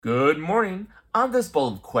Good morning. On this bowl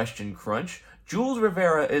of Question Crunch, Jules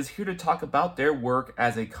Rivera is here to talk about their work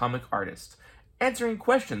as a comic artist, answering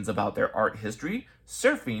questions about their art history,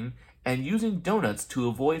 surfing, and using donuts to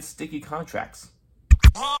avoid sticky contracts.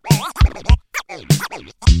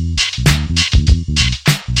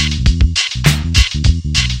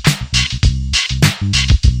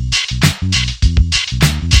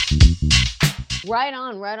 Right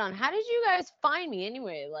on, right on. How did you guys find me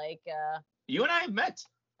anyway? You and I have met.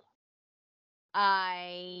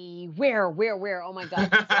 Where? Oh my God.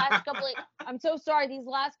 I'm so sorry. These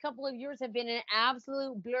last couple of years have been an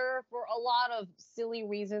absolute blur for a lot of silly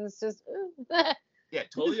reasons. Just, Yeah,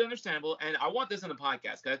 totally understandable. And I want this on the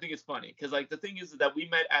podcast because I think it's funny. Because the thing is that we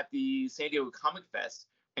met at the San Diego Comic Fest,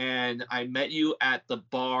 and I met you at the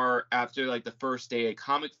bar after the first day at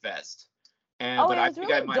Comic Fest. And oh, but and it I was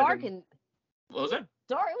think I really might have dark been. and What was it?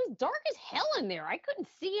 dark. It was dark as hell in there. I couldn't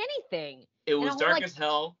see anything. It And was a whole dark as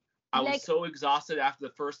hell. I was like so exhausted after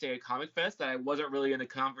the first day of Comic Fest that I wasn't really in a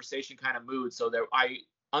conversation kind of mood. So that I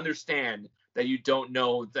understand that you don't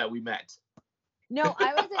know that we met. no,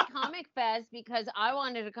 I was at Comic Fest because I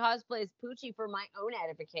wanted to cosplay as Poochie for my own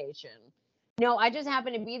edification. No, I just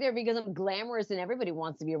happened to be there because I'm glamorous and everybody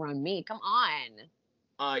wants to be around me. Come on.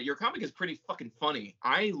 Your comic is pretty fucking funny.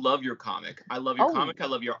 I love your comic. I love your Oh, comic. I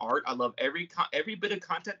love your art. I love every bit of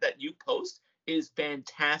content that you post is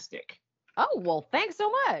fantastic. oh, well, thanks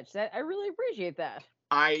so much. I really appreciate that.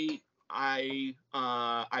 I've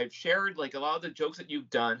shared a lot of the jokes that you've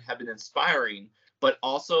done have been inspiring, but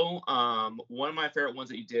also one of my favorite ones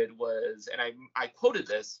that you did was, and I quoted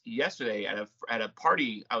this yesterday at a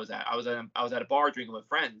party I was at. I was at a bar drinking with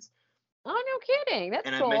friends, Oh, no kidding. That's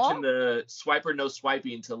and I cool. mentioned the swiper no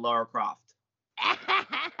swiping to Lara Croft.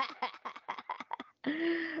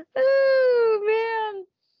 Oh man.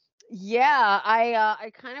 Yeah,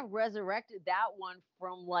 I kind of resurrected that one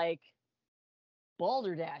from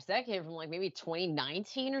Balderdash. That came from maybe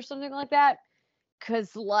 2019 or something like that.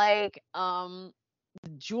 Cause the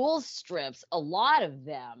Jewel strips, a lot of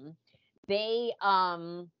them, they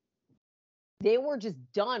um they were just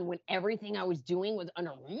done when everything I was doing was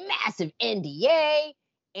under massive NDA,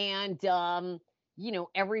 and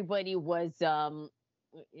everybody was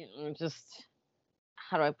just,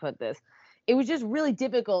 how do I put this? It was just really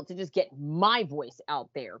difficult to just get my voice out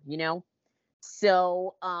there.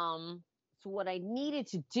 So what I needed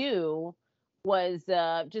to do was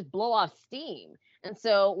just blow off steam. And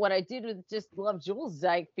so what I did with just Love Jules is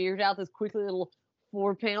I figured out this quickly little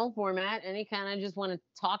 4 panel format. Any kind of just want to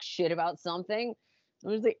talk shit about something. I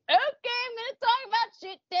was like, okay, I'm gonna talk about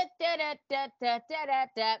shit. Da, da, da, da, da, da, da,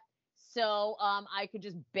 da. So I could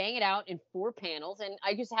just bang it out in 4 panels and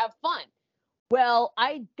I just have fun. Well,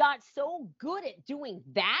 I got so good at doing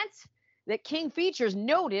that King Features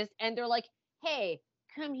noticed and they're like, hey,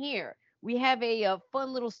 come here. We have a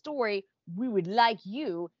fun little story we would like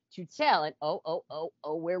you to tell. And oh,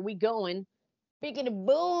 where are we going? Speaking of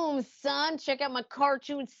boom, son, check out my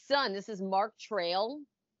cartoon son. This is Mark Trail.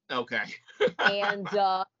 Okay. And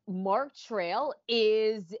Mark Trail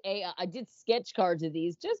is I did sketch cards of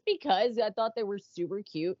these just because I thought they were super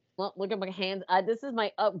cute. Look at my hands. This is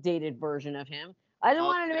my updated version of him. I didn't Oh,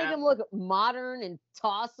 want to make snap. him look modern and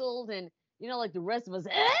tousled and like the rest of us,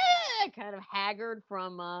 kind of haggard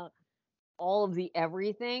from all of the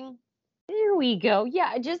everything. There we go.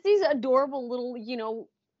 Yeah, just these adorable little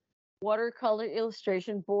watercolor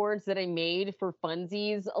illustration boards that I made for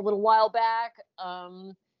funsies a little while back.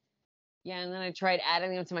 Yeah, and then I tried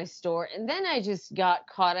adding them to my store, and then I just got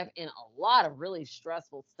caught up in a lot of really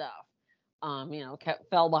stressful stuff.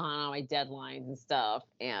 Fell behind on my deadlines and stuff,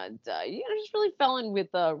 and just really fell in with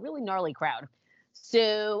a really gnarly crowd.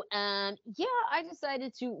 So, yeah, I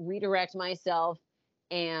decided to redirect myself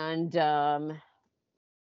and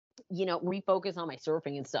refocus on my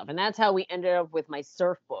surfing and stuff, and that's how we ended up with my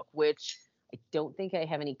surf book, which I don't think I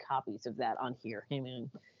have any copies of that on here. Hey,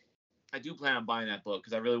 man. I do plan on buying that book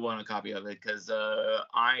because I really want a copy of it. Because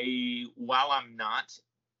while I'm not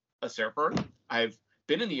a surfer, I've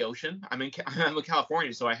been in the ocean. I'm a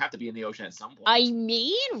California, so I have to be in the ocean at some point. I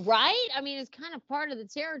mean, right? I mean, it's kind of part of the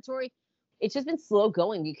territory. It's just been slow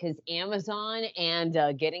going because Amazon and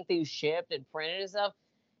getting things shipped and printed and stuff.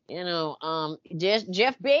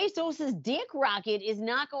 Jeff Bezos's dick rocket is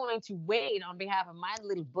not going to wait on behalf of my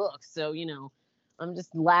little book. So, I'm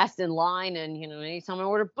just last in line. And, anytime I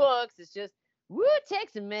order books, it's just, it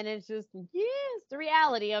takes a minute. It's just, it's the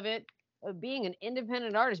reality of it, of being an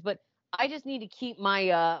independent artist. But I just need to keep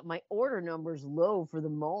my order numbers low for the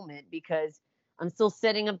moment because I'm still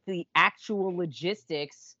setting up the actual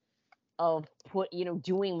logistics of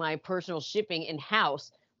doing my personal shipping in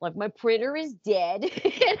house. Like my printer is dead,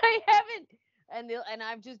 and I haven't, and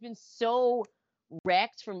I've just been so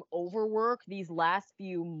wrecked from overwork these last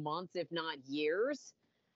few months, if not years,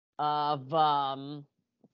 of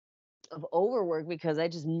overwork because I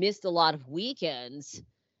just missed a lot of weekends.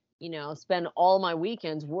 Spend all my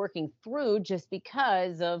weekends working through just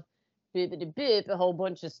because of bip, a whole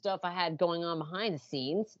bunch of stuff I had going on behind the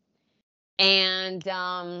scenes. And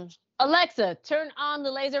Alexa, turn on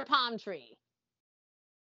the laser palm tree.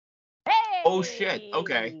 Oh shit.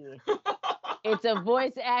 Okay. Hey! It's a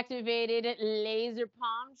voice activated laser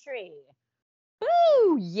palm tree.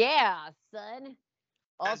 Woo! Yeah, son.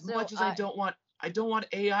 As Also, much as I don't want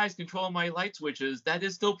AIs controlling my light switches, that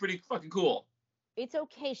is still pretty fucking cool. it's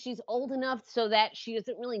okay. She's old enough so that she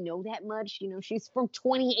doesn't really know that much. She's from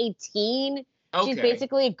 2018. She's Okay.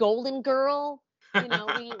 basically a golden girl.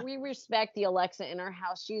 We respect the Alexa in our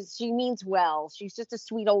house. She means well. She's just a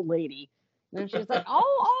sweet old lady. And she's like,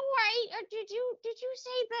 "Oh, all right. Did you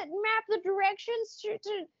say that map the directions to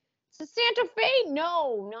Santa Fe?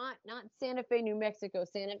 No, not Santa Fe, New Mexico.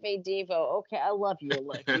 Santa Fe Devo. Okay, I love you,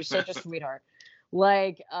 Alexa. You're such a sweetheart.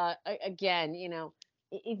 Like, again,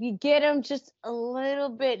 if you get them just a little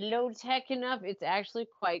bit low tech enough, it's actually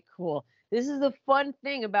quite cool. This is the fun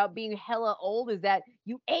thing about being hella old is that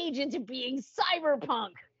you age into being cyberpunk.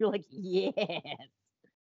 You're like, yes,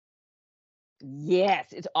 yes,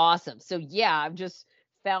 it's awesome. So yeah, I've just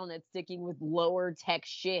found that sticking with lower tech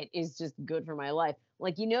shit is just good for my life.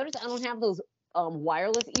 Like you notice I don't have those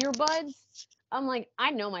wireless earbuds. I'm like,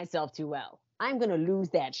 I know myself too well. I'm gonna lose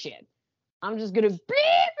that shit. I'm just gonna beep, beep,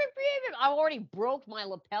 beep, beep. I already broke my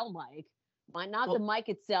lapel mic. Not the Well, mic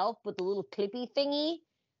itself, but the little clippy thingy.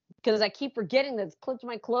 Because I keep forgetting that it's clipped to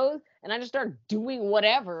my clothes, and I just start doing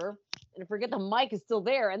whatever, and I forget the mic is still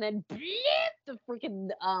there, and then beep, the freaking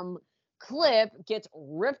clip gets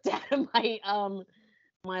ripped out of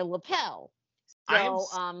my lapel. I am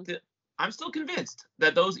So st- I'm still convinced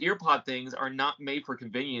that those earpod things are not made for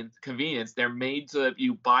convenience. They're made so that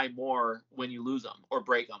you buy more when you lose them or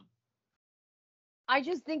break them. I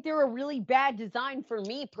just think they're a really bad design for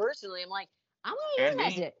me personally. I'm like, I'm gonna And use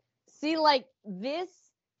that me. shit. See, like this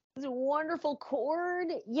is a wonderful cord.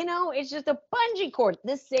 It's just a bungee cord.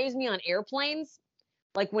 This saves me on airplanes.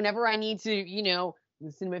 Like whenever I need to,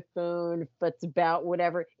 listen to my phone, futz about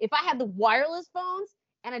whatever. If I have the wireless phones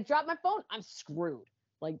and I drop my phone, I'm screwed.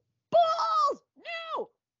 Like balls, no.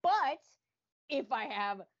 But if I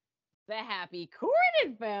have the happy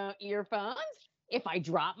corded earphones, if I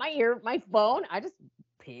drop my phone, I just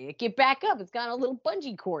pick it back up. It's got a little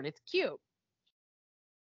bungee cord. It's cute.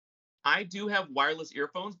 I do have wireless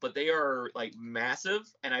earphones, but they are like massive,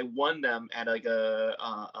 and I won them at like a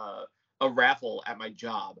raffle at my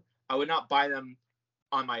job. I would not buy them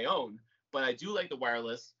on my own, but I do like the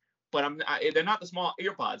wireless. But they're not the small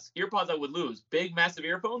earpods. Earpods I would lose. Big, massive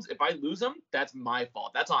earphones. If I lose them, that's my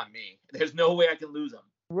fault. That's on me. There's no way I can lose them.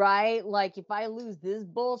 Right? Like if I lose this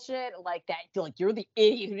bullshit, like that, like you're the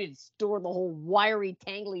idiot who didn't store the whole wiry,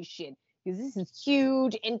 tangly shit. Because this is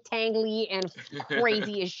huge and tangly and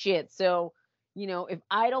crazy as shit. So, if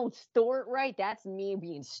I don't store it right, that's me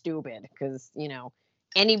being stupid. Because,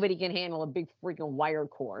 anybody can handle a big freaking wire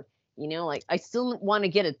cord. Like I still want to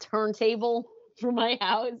get a turntable for my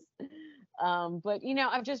house. But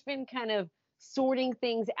I've just been kind of sorting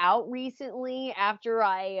things out recently after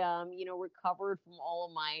I recovered from all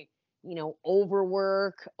of my,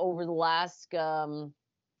 overwork over the last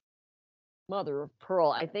mother of pearl.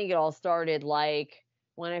 I think it all started like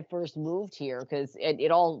when I first moved here because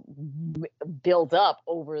it all built up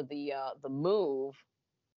over the move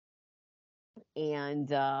and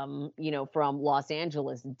from Los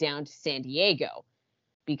Angeles down to San Diego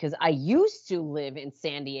because I used to live in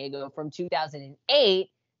San Diego from 2008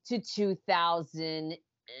 to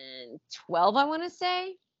 2012, I want to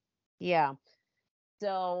say. Yeah.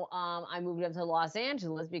 So I moved up to Los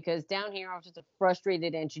Angeles because down here I was just a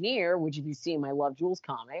frustrated engineer, which if you see in my Love Jules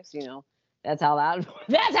comics, that's how that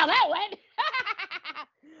that's how that went.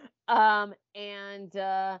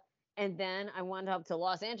 And then I went up to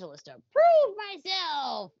Los Angeles to prove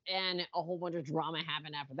myself, and a whole bunch of drama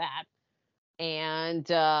happened after that. And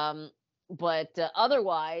but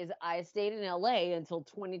otherwise, I stayed in LA until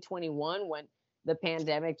 2021 when the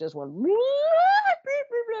pandemic just went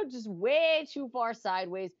just way too far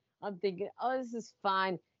sideways. I'm thinking, oh, this is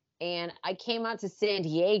fine. And I came out to San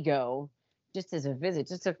Diego just as a visit,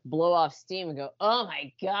 just to blow off steam and go, oh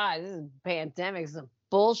my God, this is pandemic, some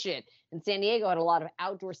bullshit. And San Diego had a lot of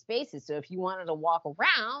outdoor spaces. So if you wanted to walk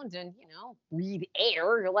around and, breathe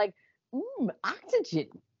air, you're like, oxygen.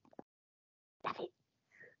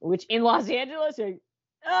 Which in Los Angeles,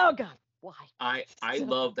 oh God, Why? I So,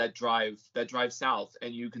 love that drive south,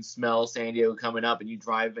 and you can smell San Diego coming up, and you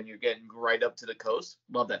drive and you're getting right up to the coast.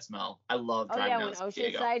 Love that smell. I love oh driving yeah, down when to San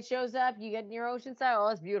Diego. Oceanside shows up, you get near Oceanside. Oh,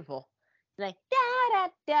 it's beautiful. It's like da da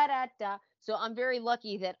da da da. So I'm very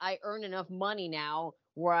lucky that I earn enough money now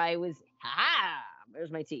where I was. Ha!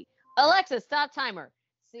 There's my tea. Alexa, stop timer.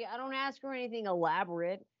 See, I don't ask her anything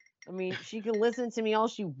elaborate. I mean, she can listen to me all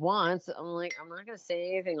she wants. I'm like, I'm not gonna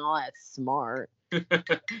say anything all that smart.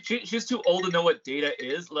 She's too old to know what data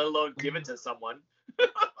is, let alone give it to someone.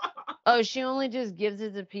 Oh, she only just gives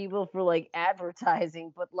it to people for like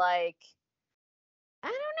advertising, but like, I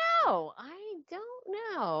don't know. I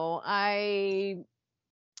don't know. I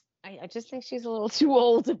just think she's a little too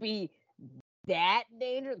old to be that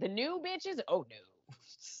dangerous. The new bitches? Oh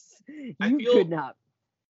no. I You could feel not.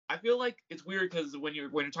 I feel like it's weird because when you're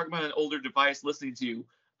talking about an older device listening to you,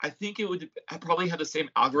 I think it would probably have the same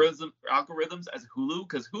algorithms as Hulu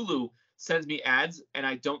because Hulu sends me ads and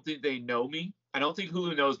I don't think they know me. I don't think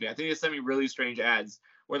Hulu knows me. I think they send me really strange ads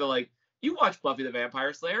where they're like, "You watch Buffy the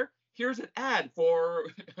Vampire Slayer? Here's an ad for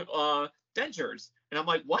dentures," and I'm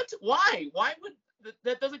like, "What? Why? Why would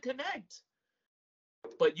that doesn't connect?"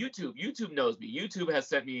 But YouTube knows me. YouTube has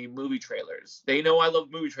sent me movie trailers. They know I love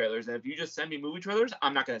movie trailers, and if you just send me movie trailers,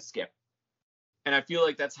 I'm not gonna skip. And I feel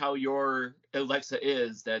like that's how your Alexa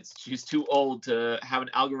is. That she's too old to have an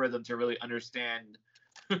algorithm to really understand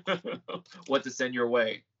what to send your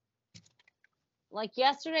way. Like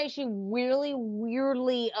yesterday, she really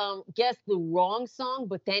weirdly guessed the wrong song,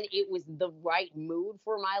 but then it was the right mood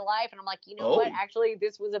for my life. And I'm like, you know what? Oh, Actually,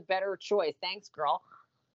 this was a better choice. Thanks, girl.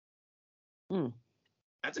 Mm.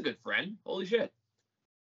 that's a good friend. Holy shit.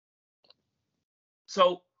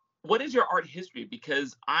 So, what is your art history?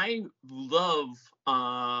 Because I love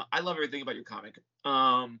everything about your comic.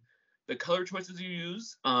 The color choices you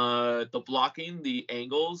use, the blocking, the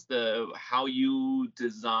angles, the how you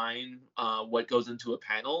design what goes into a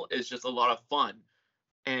panel is just a lot of fun.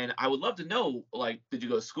 And I would love to know, like, did you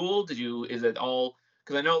go to school? Is it all?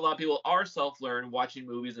 Because I know a lot of people are self-learn, watching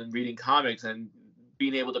movies and reading comics and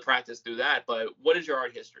being able to practice through that. But what is your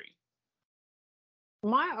art history?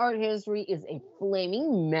 My art history is a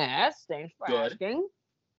flaming mess. Thanks for Good. asking.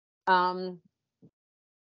 Um,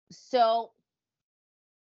 so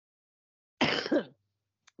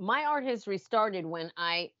my art history started when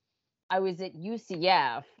I was at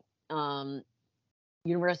UCF, um,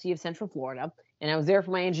 University of Central Florida, and I was there for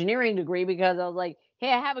my engineering degree because I was like,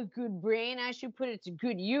 hey, I have a good brain. I should put it to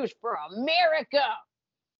good use for America.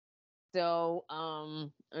 So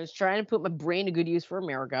I was trying to put my brain to good use for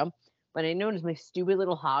America, but I noticed my stupid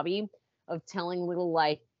little hobby of telling little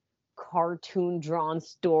like cartoon drawn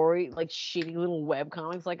story, like shitty little web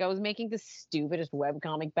comics. Like I was making the stupidest web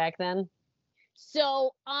comic back then.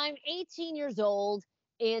 So I'm 18 years old,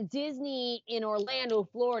 and Disney in Orlando,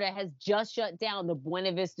 Florida has just shut down the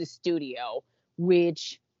Buena Vista studio,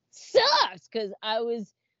 which sucks because I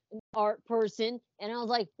was an art person and I was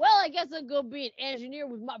like, well, I guess I'll go be an engineer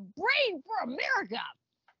with my brain for America.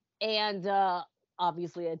 And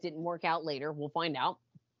obviously, it didn't work out later. We'll find out.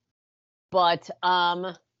 But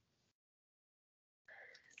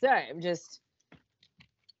sorry, I'm just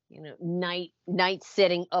night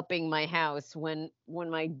setting upping my house when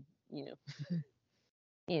my you know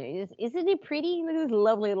isn't it pretty? Look at this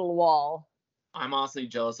lovely little wall. I'm honestly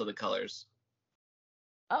jealous of the colors.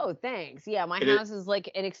 Oh, thanks. Yeah, my It is, house is like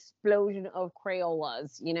an explosion of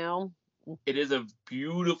Crayolas. it is a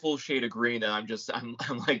beautiful shade of green that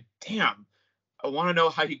I'm like, damn, I want to know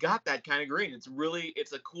how you got that kind of green.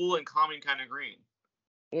 It's a cool and calming kind of green.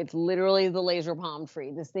 It's literally the laser palm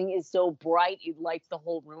tree. This thing is so bright, it lights the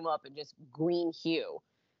whole room up in just green hue.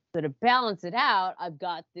 So to balance it out, I've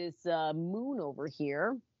got this moon over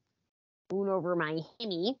here, moon over my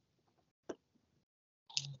hemi.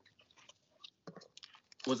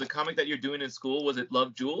 Was the comic that you're doing in school, was it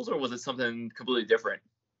Love Jules or was it something completely different?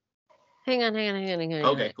 Hang on.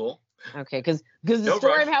 Okay, cool. Okay, because the No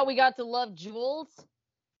story of rush. how we got to love Jules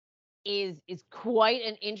is quite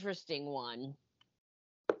an interesting one.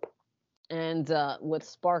 And what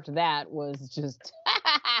sparked that was just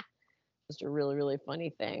just a really really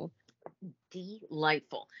funny thing.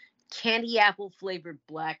 Delightful candy apple flavored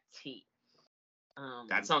black tea.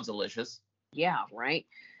 That sounds delicious. Yeah, right.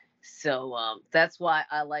 So that's why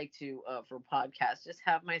I like to for podcasts just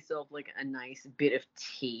have myself like a nice bit of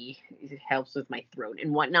tea. It helps with my throat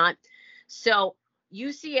and whatnot. So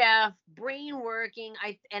UCF brain working.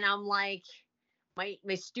 I'm like my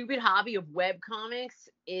stupid hobby of web comics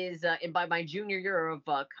is and by my junior year of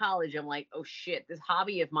college I'm like, oh shit, this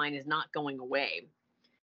hobby of mine is not going away.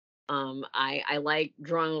 I like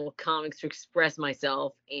drawing little comics to express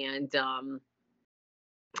myself, and I'm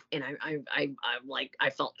like, I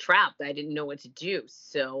felt trapped. I didn't know what to do.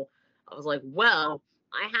 So I was like, well,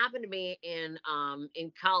 I happened to be in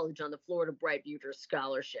college on the Florida Bright Future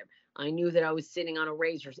Scholarship. I knew that I was sitting on a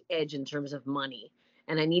razor's edge in terms of money,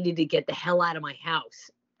 and I needed to get the hell out of my house.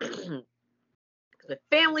 The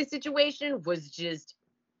family situation was just,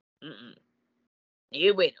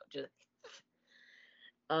 you wait, just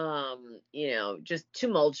just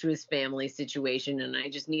tumultuous family situation, and I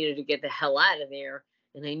just needed to get the hell out of there.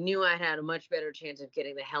 And I knew I had a much better chance of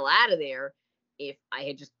getting the hell out of there if I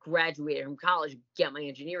had just graduated from college, get my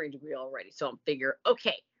engineering degree already. So I'm figure,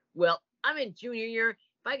 okay, well, I'm in junior year.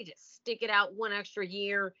 If I could just stick it out one extra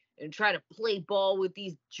year and try to play ball with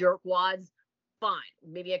these jerkwads, fine.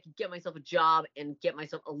 Maybe I could get myself a job and get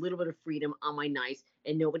myself a little bit of freedom on my nights,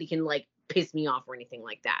 and nobody can like piss me off or anything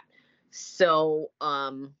like that. So,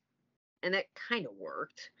 and that kind of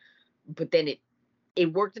worked, but then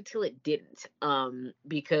it worked until it didn't.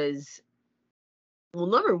 Because, well,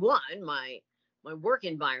 number one, my work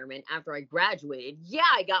environment after I graduated, yeah,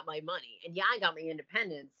 I got my money and yeah, I got my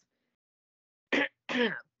independence,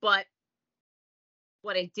 but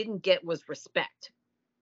what I didn't get was respect,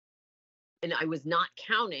 and I was not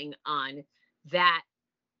counting on that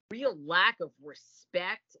real lack of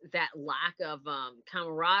respect, that lack of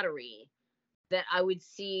camaraderie that I would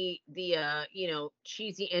see the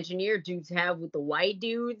cheesy engineer dudes have with the white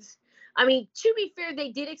dudes. I mean, to be fair, they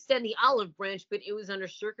did extend the olive branch, but it was under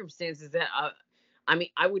circumstances that I mean,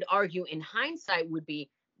 I would argue in hindsight would be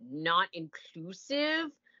not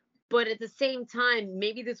inclusive, but at the same time,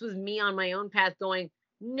 maybe this was me on my own path going,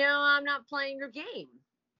 no, I'm not playing your game.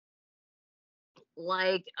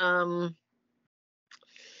 Like, I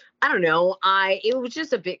don't know. It was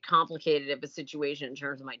just a bit complicated of a situation in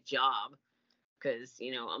terms of my job, because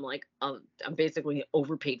I'm like, I'm basically an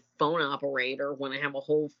overpaid phone operator when I have a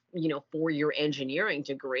whole 4-year engineering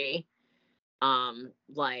degree.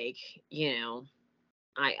 Like,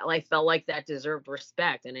 I felt like that deserved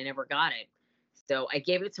respect, and I never got it. So I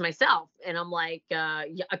gave it to myself, and I'm like, yeah,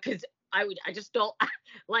 because I just stole,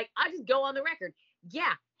 like, I just go on the record.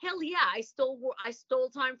 Yeah, hell yeah, I stole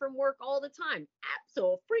time from work all the time.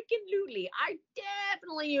 Absolutely. I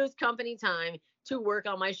definitely use company time to work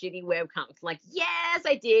on my shitty webcomics. Like, yes,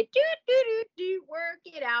 I did. Work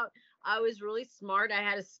it out. I was really smart. I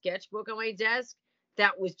had a sketchbook on my desk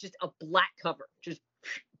that was just a black cover, just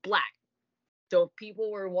black. So if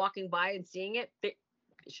people were walking by and seeing it, it's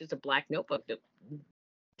just a black notebook.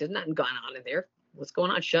 There's nothing going on in there. What's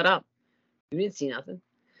going on? Shut up. You didn't see nothing.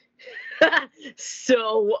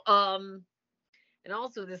 So, and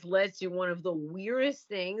also this led to one of the weirdest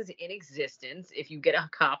things in existence. If you get a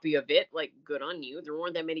copy of it, like, good on you. There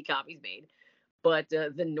weren't that many copies made. But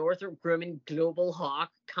the Northrop Grumman Global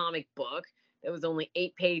Hawk comic book that was only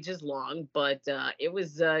 8 pages long, but it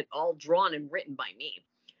was all drawn and written by me.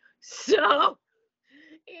 So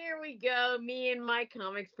here we go, me and my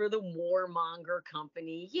comics for the Warmonger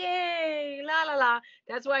Company. Yay, la la la.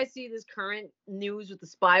 That's why I see this current news with the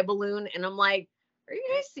spy balloon, and I'm like, are you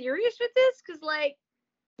guys serious with this? Because, like,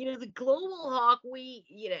 the Global Hawk,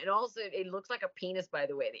 it also, it looks like a penis, by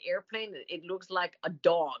the way. The airplane, it looks like a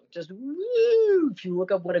dog. Just woo, if you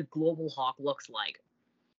look up what a Global Hawk looks like.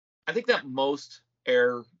 I think that most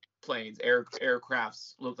aircrafts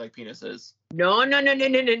look like penises. No.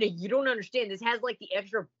 You don't understand. This has like the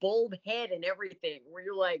extra bulb head and everything, where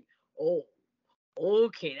you're like, oh,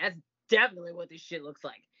 okay, that's definitely what this shit looks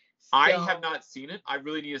like. So, I have not seen it. I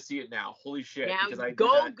really need to see it now. Holy shit. Now because I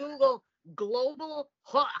go Google Global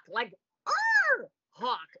Hawk, like,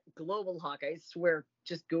 Hawk, Global Hawk. I swear,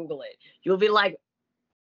 just Google it. You'll be like,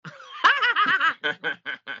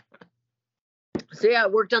 So yeah, I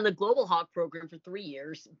worked on the Global Hawk program for 3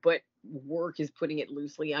 years, but work is putting it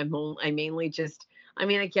loosely. I mainly just, I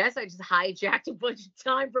guess I just hijacked a bunch of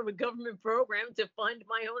time from a government program to fund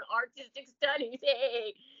my own artistic studies.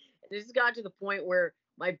 Hey, and it just got to the point where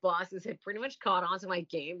my bosses had pretty much caught on to my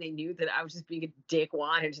game. They knew that I was just being a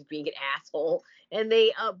dickwad and just being an asshole, and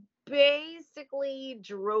they basically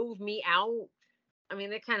drove me out. I mean,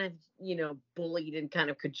 they kind of, bullied and kind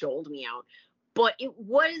of cajoled me out, but it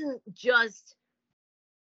wasn't just.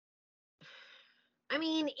 I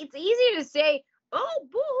mean, it's easy to say, oh,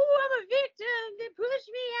 boo-hoo, I'm a victim. They pushed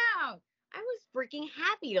me out. I was freaking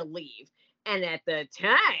happy to leave. And at the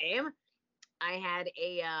time, I had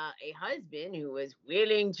a husband who was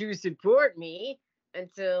willing to support me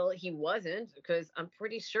until he wasn't, because I'm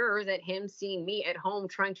pretty sure that him seeing me at home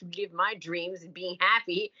trying to live my dreams and being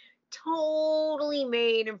happy totally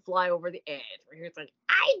made him fly over the edge. Where he was like,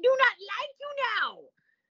 I do not like you now.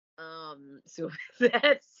 So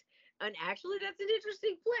that's and actually that's an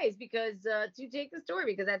interesting place because to take the story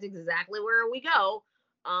because that's exactly where we go.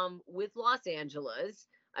 With Los Angeles.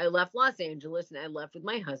 I left Los Angeles and I left with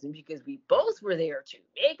my husband because we both were there to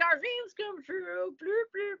make our dreams come true. Bloop,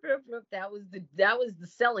 bloop, bloop, bloop. That was the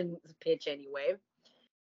selling pitch anyway.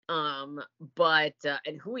 But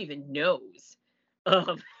and who even knows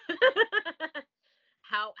um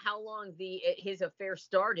how long the his affair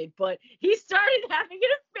started, but he started having an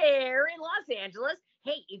affair in Los Angeles.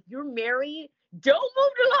 Hey, if you're married, don't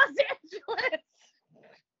move to Los Angeles.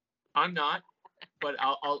 I'm not, but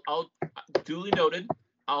I'll duly noted.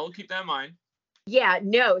 I'll keep that in mind. Yeah,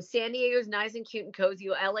 no, San Diego's nice and cute and cozy.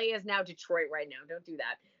 LA is now Detroit right now. Don't do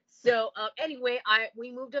that. So anyway, I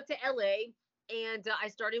we moved up to LA and I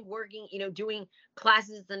started working, doing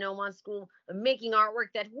classes at the Nomad School, making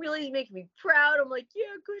artwork that really makes me proud. I'm like,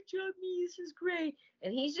 yeah, good job, me. This is great.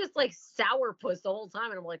 And he's just like sourpuss the whole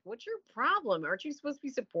time. And I'm like, what's your problem? Aren't you supposed to be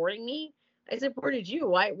supporting me? I supported you.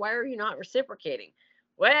 Why are you not reciprocating?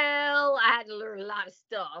 Well, I had to learn a lot of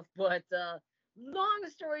stuff, but long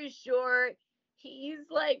story short, he's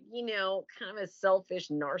like, kind of a selfish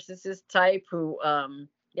narcissist type who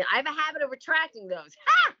yeah, I have a habit of attracting those.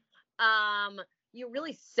 Ha! You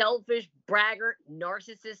really selfish braggart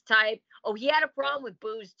narcissist type. Oh, he had a problem with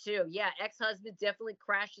booze too. Yeah, ex-husband definitely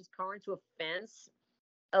crashed his car into a fence.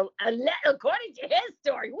 According to his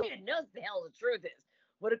story, who even knows the hell the truth is.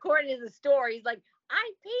 But according to the story, he's like,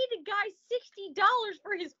 I paid a guy $60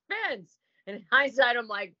 for his fence. And in hindsight, I'm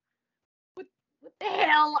like, what the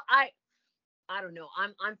hell? I don't know.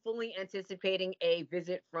 I'm fully anticipating a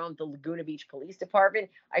visit from the Laguna Beach Police Department.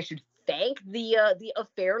 I should thank the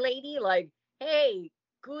affair lady. Like, hey,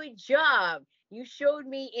 good job. You showed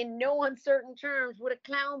me in no uncertain terms what a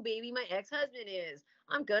clown baby my ex-husband is.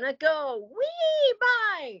 I'm gonna go. Wee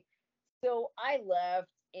bye. So I left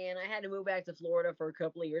and I had to move back to Florida for a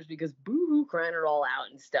couple of years because boo-hoo crying it all out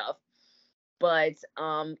and stuff. But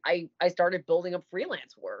I started building up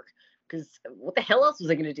freelance work because what the hell else was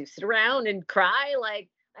I going to do? Sit around and cry? Like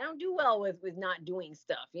I don't do well with not doing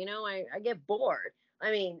stuff. I get bored.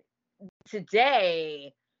 I mean,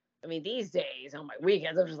 today, I mean these days on my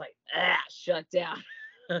weekends, I'm just like shut down.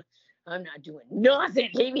 I'm not doing nothing.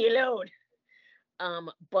 Leave me alone.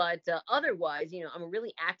 But otherwise, I'm a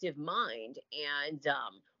really active mind. And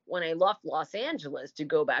when I left Los Angeles to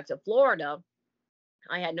go back to Florida,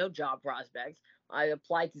 I had no job prospects. I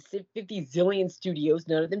applied to 50 zillion studios.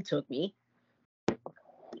 None of them took me.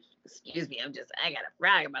 Excuse me. I got a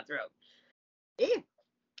frog in my throat. Ew.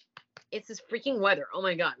 It's this freaking weather. Oh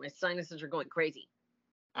my God. My sinuses are going crazy.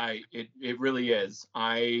 It really is.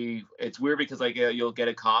 It's weird because like you'll get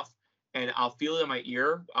a cough and I'll feel it in my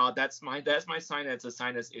ear. That's my sign that it's a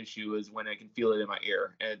sinus issue is when I can feel it in my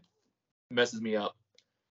ear. It messes me up.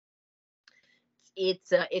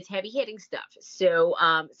 It's heavy hitting stuff. So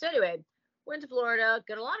anyway, went to Florida,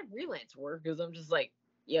 got a lot of freelance work because I'm just like,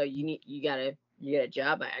 you got a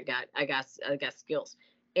job. I got skills.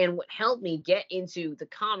 And what helped me get into the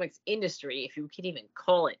comics industry, if you can even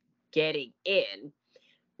call it getting in,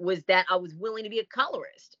 was that I was willing to be a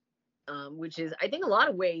colorist, which is I think a lot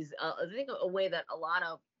of ways. I think a way that a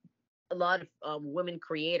lot of women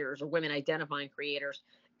creators or women identifying creators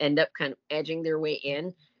end up kind of edging their way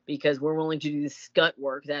in because we're willing to do the scut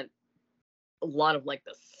work that a lot of like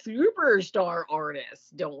the superstar artists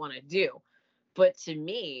don't want to do. But to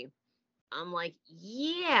me, I'm like,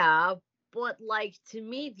 yeah, but like to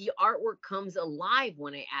me, the artwork comes alive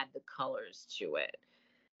when I add the colors to it.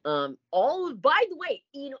 By the way,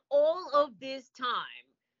 in all of this time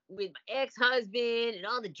with my ex-husband and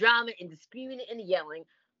all the drama and the screaming and the yelling,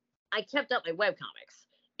 I kept up my web comics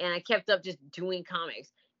and I kept up just doing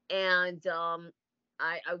comics. And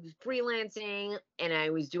I was freelancing and I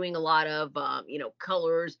was doing a lot of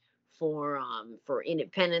colors for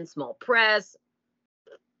independent small press.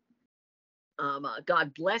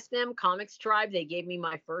 God bless them, Comics Tribe. They gave me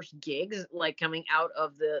my first gigs, like coming out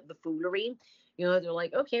of the foolery. They're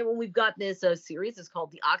like, okay, well, we've got this series. It's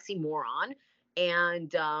called The Oxymoron,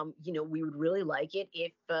 and we would really like it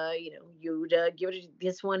if you'd give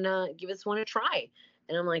this one a try.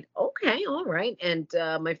 And I'm like, okay, all right. And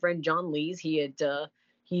my friend John Lees, he'd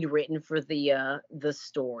written for the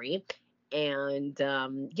story. And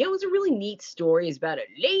it was a really neat story. It's about a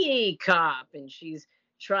lady cop, and she's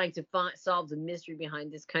trying to solve the mystery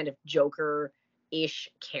behind this kind of Joker-ish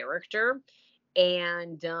character.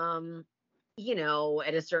 And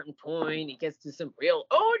at a certain point, it gets to some real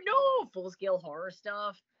full-scale horror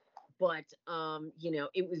stuff. But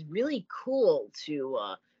it was really cool to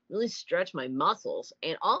really stretch my muscles,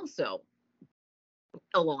 and also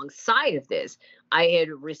alongside of this, I had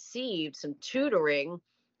received some tutoring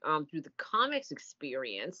through the comics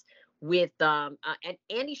experience with and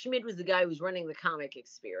Andy Schmidt was the guy who was running the comic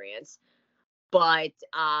experience, but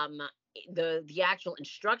the actual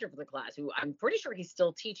instructor for the class, who I'm pretty sure he's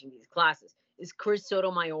still teaching these classes, is Chris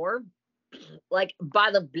Sotomayor. Like, by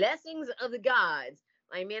the blessings of the gods,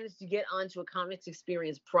 I managed to get onto a comics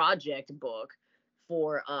experience project book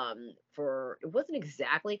for it wasn't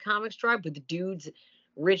exactly Comics Tribe, but the dudes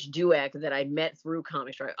Rich Dueck that I met through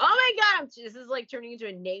Comics Tribe. Oh my god, this is like turning into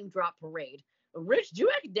a name drop parade. Rich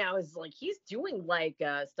Dueck now is like, he's doing like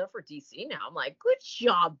stuff for DC now. I'm like, good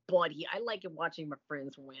job, buddy. I like it watching my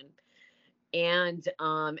friends win. And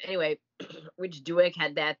anyway, Rich Dueck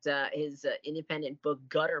had that his independent book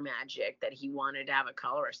Gutter Magic that he wanted to have a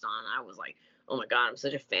colorist on. I was like, oh my god, I'm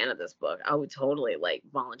such a fan of this book. I would totally like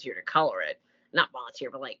volunteer to color it. Not volunteer,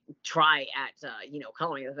 but like try at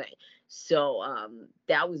coloring the thing. So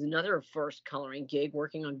that was another first coloring gig,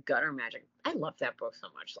 working on Gutter Magic. I love that book so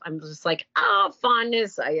much. I'm just like, oh,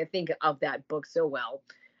 fondness. I think of that book so well.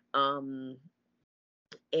 And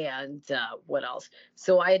what else?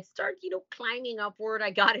 So I had started, climbing upward.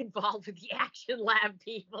 I got involved with the Action Lab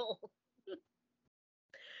people.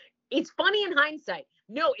 It's funny in hindsight.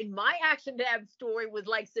 No, in my Action Lab story was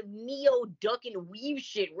like some Neo duck and weave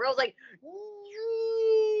shit where I was like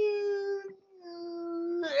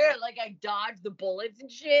I dodged the bullets and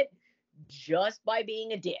shit just by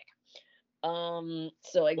being a dick.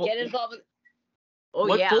 So I get involved with. Oh,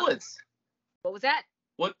 what bullets? What was that?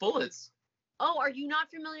 What bullets? Oh, are you not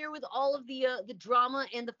familiar with all of the drama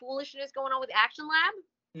and the foolishness going on with Action Lab?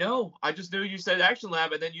 No, I just knew you said Action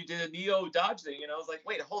Lab, and then you did a Neo dodge thing, and I was like,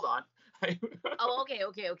 wait, hold on. Oh,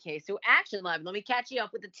 okay. So Action Lab, let me catch you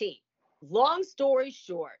up with the T. Long story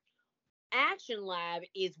short, Action Lab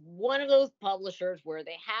is one of those publishers where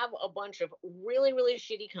they have a bunch of really, really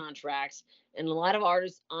shitty contracts and a lot of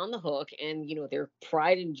artists on the hook, and their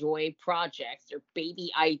pride and joy projects, their baby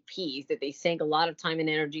IPs that they sank a lot of time and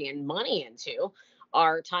energy and money into,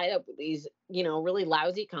 are tied up with these really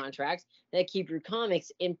lousy contracts that keep your comics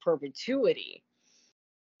in perpetuity.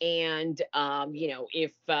 And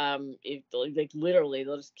if like literally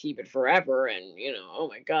they'll just keep it forever, and oh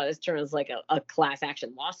my god, this turns like a class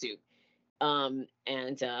action lawsuit. And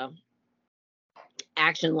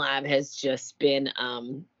Action Lab has just been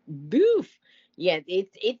boof. Yeah,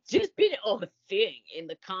 it's just been a thing in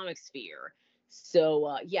the comic sphere.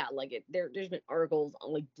 So yeah, like there's been articles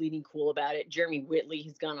on like Bleeding Cool about it. Jeremy Whitley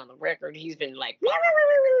has gone on the record. He's been like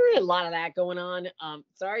a lot of that going on.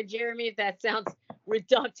 Sorry, Jeremy, if that sounds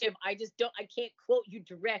reductive. I can't quote you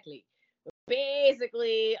directly. But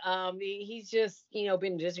basically, he's just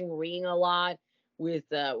been disagreeing a lot with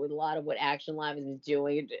a lot of what Action Lab has been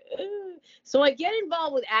doing. So I get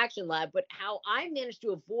involved with Action Lab, but how I managed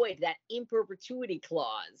to avoid that in perpetuity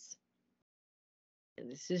clause. And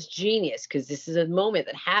this is genius, because this is a moment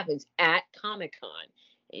that happens at Comic-Con,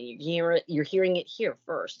 and you're hearing it here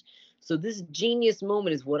first. So this genius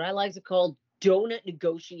moment is what I like to call donut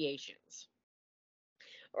negotiations.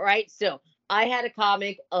 All right, so I had a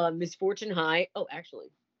comic, Misfortune High. Oh,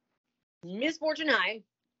 actually, Misfortune High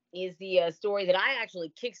is the story that I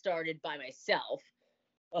actually kickstarted by myself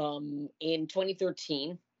in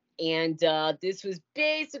 2013. And this was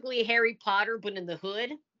basically Harry Potter, but in the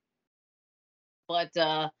hood. But,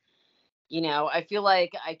 I feel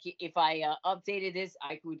like if I updated this,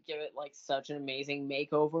 I could give it like such an amazing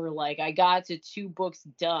makeover. Like, I got to 2 books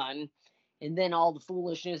done, and then all the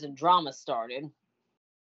foolishness and drama started.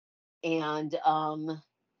 And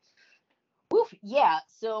yeah.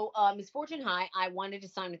 So Misfortune High, I wanted to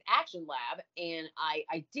sign with Action Lab, and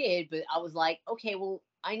I did, but I was like, okay, well,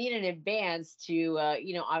 I need an advance to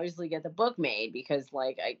obviously get the book made, because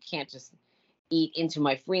like I can't just eat into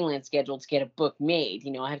my freelance schedule to get a book made.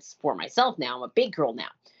 I have to support myself now. I'm a big girl now.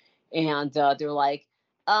 And they're like,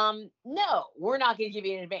 no, we're not going to give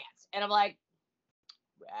you an advance. And I'm like,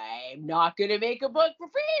 I'm not going to make a book for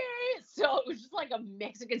free. So it was just like a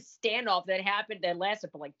Mexican standoff that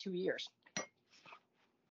lasted for like 2 years.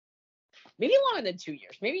 Maybe longer than 2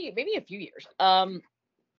 years. Maybe a few years. 4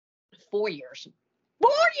 years.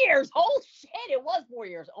 4 years! Oh shit, it was 4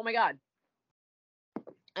 years. Oh my god.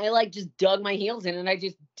 I like just dug my heels in, and I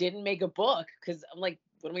just didn't make a book, because I'm like,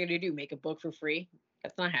 what am I gonna do? Make a book for free?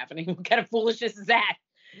 That's not happening. What kind of foolishness is that?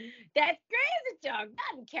 That's crazy, Doug.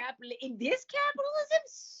 Not in this capitalism,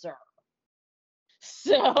 sir.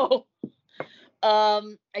 So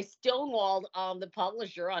I stonewalled the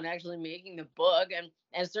publisher on actually making the book, and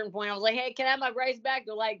at a certain point I was like, hey, can I have my rights back?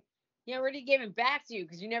 They're like, yeah, I already gave it back to you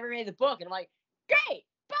because you never made the book. And I'm like, great,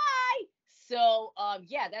 bye. So,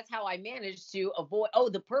 yeah, that's how I managed to avoid. Oh,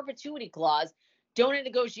 the perpetuity clause. Donut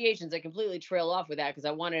negotiations. I completely trail off with that because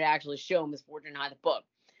I wanted to actually show Miss Fortune High the book.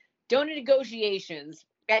 Donut negotiations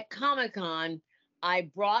at Comic Con.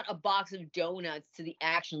 I brought a box of donuts to the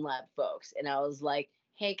Action Lab folks, and I was like,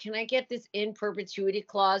 "Hey, can I get this in perpetuity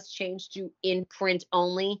clause changed to in print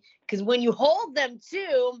only? Because when you hold them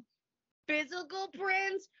to physical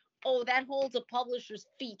prints, oh, that holds a publisher's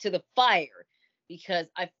feet to the fire." Because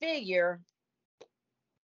I figure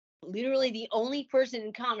literally the only person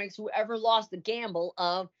in comics who ever lost the gamble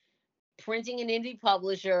of printing an indie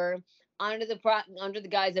publisher under the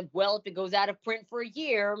guise of, well, if it goes out of print for a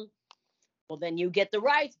year, well, then you get the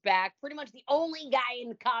rights back. Pretty much the only guy in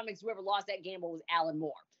the comics who ever lost that gamble was Alan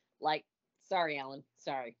Moore. Like, sorry, Alan.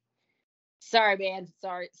 Sorry, man.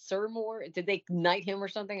 Sorry, Sir Moore. Did they knight him or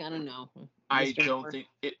something? I don't know. I Mr. don't Moore. think,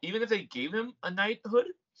 even if they gave him a knighthood,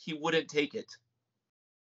 he wouldn't take it.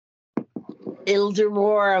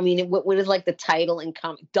 Ildermore. I mean, what is like the title in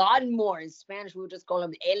comic? Don Moore. In Spanish, we would just call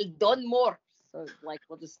him El Don Moore. So, like,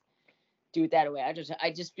 we'll just do it that way. I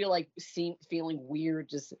just feel like feeling weird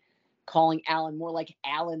just calling Alan Moore like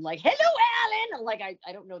Alan, like, hello, Alan. I'm like,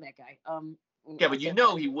 I don't know that guy. Yeah, but you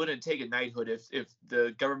know he wouldn't take a knighthood if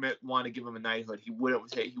the government wanted to give him a knighthood. He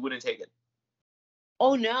wouldn't take it.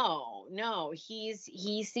 Oh no.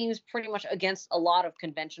 He seems pretty much against a lot of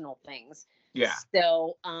conventional things. Yeah.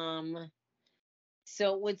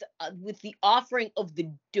 So with the offering of the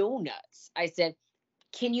donuts, I said,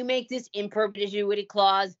 can you make this in perpetuity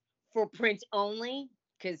clause for print only?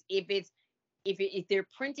 Because if they're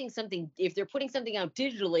printing something, if they're putting something out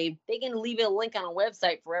digitally, they can leave a link on a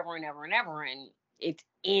website forever and ever and ever, and it's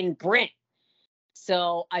in print.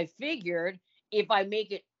 So I figured if I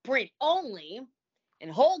make it print only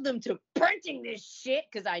and hold them to printing this shit,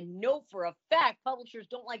 because I know for a fact publishers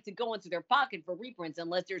don't like to go into their pocket for reprints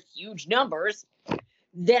unless there's huge numbers,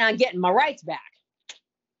 then I'm getting my rights back.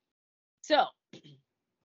 So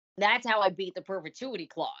that's how I beat the perpetuity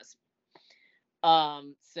clause.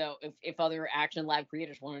 So if other Action Lab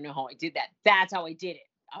creators want to know how I did that, that's how I did it.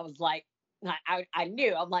 I was like, I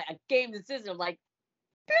knew. I'm like, I gamed the system. I'm like,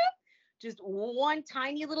 just one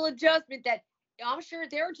tiny little adjustment that I'm sure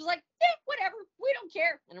they were just like, whatever, we don't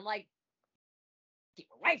care. And I'm like, get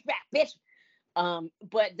your rights back, bitch.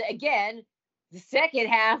 But again, the second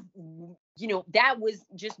half, that was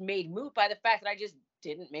just made moot by the fact that I just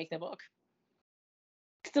didn't make the book.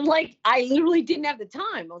 So, like, I literally didn't have the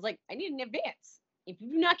time. I was like, I need an advance. If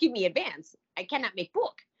you do not give me advance, I cannot make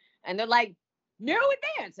book. And they're like, no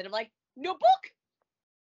advance. And I'm like, no book.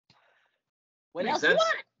 What else do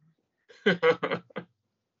you want?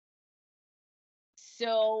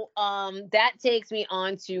 So that takes me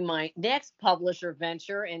on to my next publisher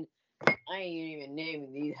venture. And I ain't even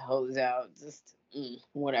naming these hoes out. Just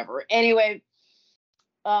whatever. Anyway,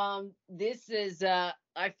 this is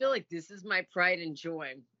I feel like this is my pride and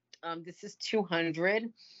joy. This is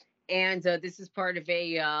 200, and this is part of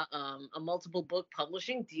a multiple book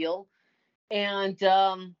publishing deal, and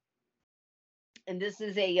this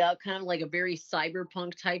is a kind of like a very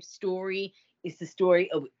cyberpunk type story. It's the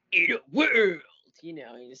story of In a World. You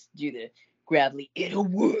just do the gravelly in a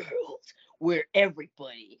world where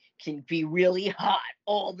everybody can be really hot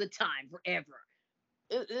all the time forever.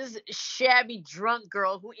 This shabby drunk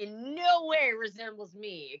girl who in no way resembles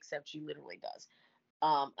me, except she literally does.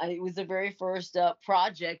 It was the very first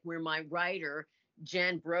project where my writer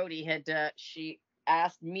Jen Brody she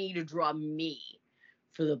asked me to draw me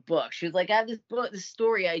for the book. She was like, I have this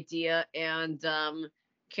story idea, and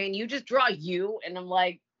can you just draw you? And I'm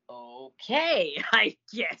like, okay, I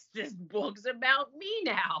guess this book's about me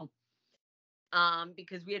now.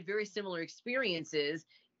 Because we had very similar experiences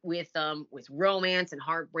with romance and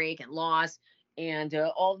heartbreak and loss, and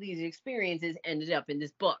all these experiences ended up in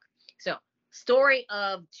this book. So, story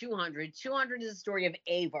of 200. 200 is a story of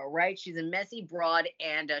Ava, right? She's a messy broad,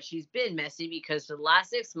 and she's been messy because for the last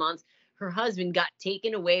 6 months, her husband got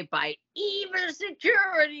taken away by evil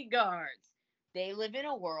security guards. They live in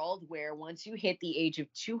a world where once you hit the age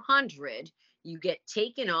of 200, you get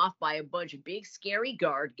taken off by a bunch of big, scary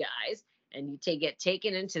guard guys, and you get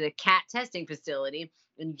taken into the cat testing facility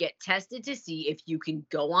and get tested to see if you can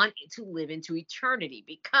go on to live into eternity,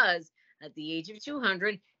 because at the age of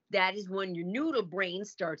 200, that is when your noodle brain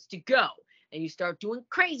starts to go and you start doing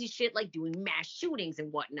crazy shit like doing mass shootings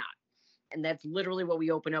and whatnot. And that's literally what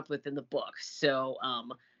we open up with in the book. So,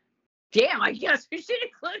 damn, I guess we should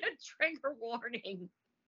include a trigger warning.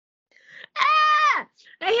 I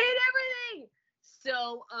hate everything.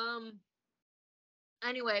 So,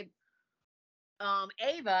 anyway,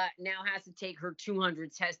 Ava now has to take her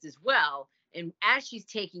 200 test as well. And as she's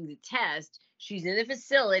taking the test, she's in the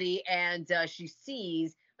facility, and she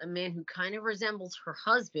sees a man who kind of resembles her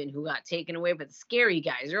husband, who got taken away by the scary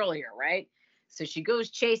guys earlier, right? So she goes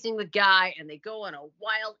chasing the guy, and they go on a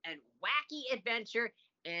wild and wacky adventure.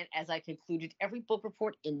 And as I concluded every book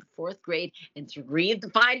report in the 4th grade, and to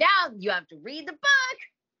find out, you have to read the book.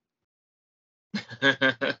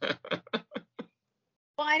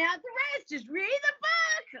 Find out the rest. Just read the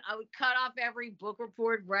book. I would cut off every book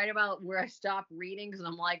report right about where I stopped reading, because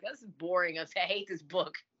I'm like, this is boring. I hate this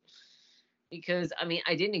book. Because, I mean,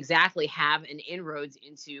 I didn't exactly have an inroads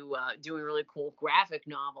into doing really cool graphic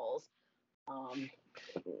novels.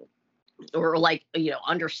 Or like,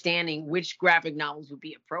 understanding which graphic novels would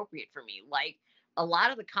be appropriate for me. Like, a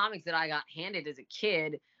lot of the comics that I got handed as a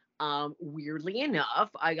kid, weirdly enough,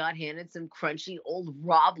 I got handed some crunchy old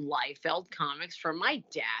Rob Liefeld comics from my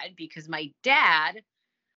dad, because my dad,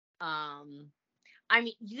 I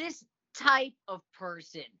mean, this type of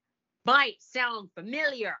person might sound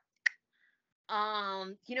familiar.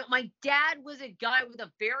 My dad was a guy with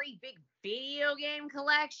a very big video game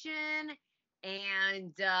collection,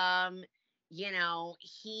 and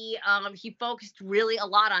he focused really a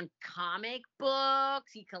lot on comic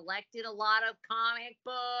books. He collected a lot of comic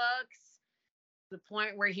books, to the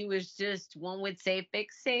point where he was just, one would say,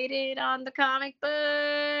 fixated on the comic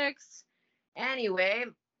books. Anyway,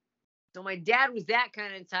 so my dad was that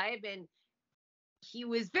kind of type, and he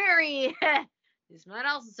was very this might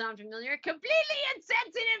also sound familiar, completely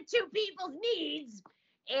insensitive to people's needs.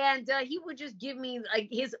 And he would just give me like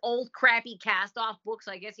his old crappy cast off books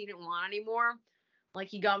I guess he didn't want anymore. Like,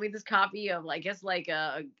 he got me this copy of, I guess, like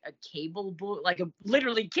a Cable book, like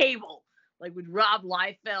literally Cable, like with Rob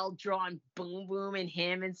Liefeld drawing Boom Boom and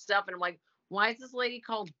him and stuff. And I'm like, why is this lady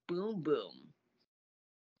called Boom Boom?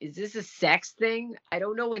 Is this a sex thing? I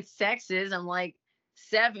don't know what sex is. I'm like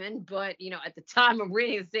 7, but at the time I'm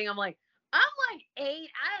reading this thing, I'm like 8.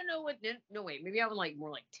 I don't know what. No, wait. Maybe I was like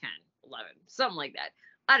more like 10, 11, something like that.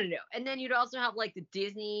 I don't know. And then you'd also have like the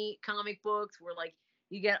Disney comic books, where like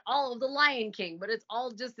you get all of the Lion King, but it's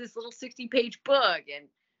all just this little 60-page book. And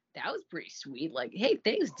that was pretty sweet. Like, hey,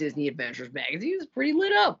 thanks, Disney Adventures magazine. It was pretty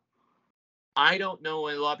lit up. I don't know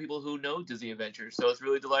a lot of people who know Disney Adventures, so it's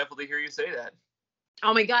really delightful to hear you say that.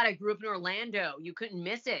 Oh my God, I grew up in Orlando. You couldn't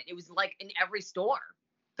miss it. It was like in every store.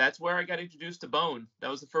 That's where I got introduced to Bone. That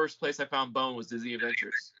was the first place I found Bone, was Disney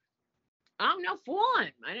Adventures. Oh, no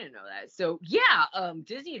fun. I didn't know that. So yeah,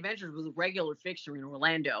 Disney Adventures was a regular fixture in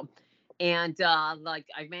Orlando. And like,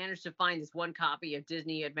 I managed to find this one copy of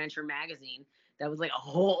Disney Adventure magazine that was like a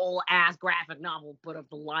whole ass graphic novel, but of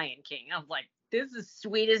the Lion King. I was like, this is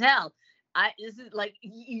sweet as hell. This is like,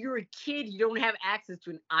 you're a kid, you don't have access to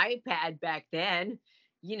an iPad back then.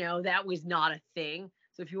 That was not a thing.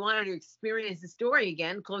 So if you wanted to experience the story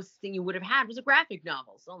again, the closest thing you would have had was a graphic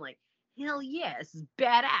novel. So I'm like, hell yeah, this is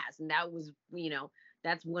badass. And that was,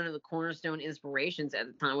 that's one of the cornerstone inspirations at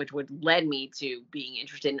the time, which would led me to being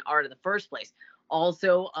interested in art in the first place.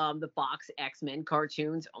 Also, the Fox X-Men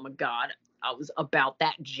cartoons. Oh my God, I was about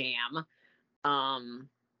that jam.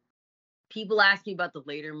 People ask me about the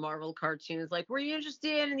later Marvel cartoons. Like, were you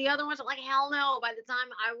interested in the other ones? I'm like, hell no. By the time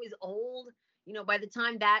I was old, by the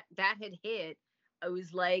time that had hit, I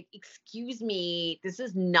was like, excuse me, this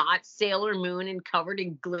is not Sailor Moon and covered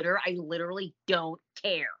in glitter. I literally don't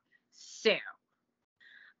care. So,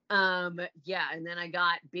 yeah, and then I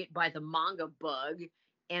got bit by the manga bug,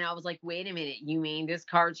 and I was like, wait a minute, you mean this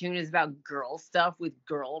cartoon is about girl stuff with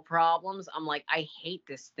girl problems? I'm like, I hate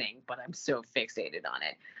this thing, but I'm so fixated on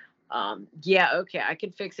it. Yeah, okay, I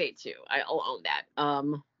can fixate too. I'll own that.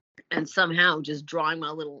 And somehow just drawing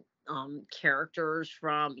my little characters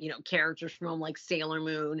from like Sailor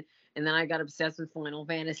Moon, and then I got obsessed with Final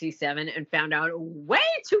Fantasy VII and found out way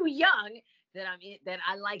too young that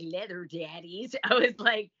I like leather daddies. I was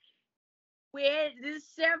like, where this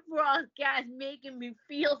Sephiroth guy's making me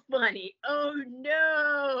feel funny. Oh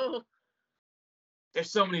no.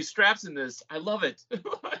 There's so many straps in this. I love it.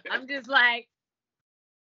 I'm just like,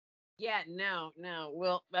 yeah, no.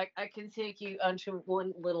 Well, I can take you onto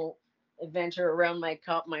one little adventure around my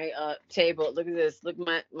table. Look at this. Look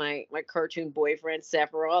at my cartoon boyfriend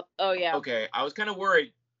Sephiroth. Oh yeah. Okay, I was kind of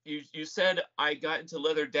worried. You said I got into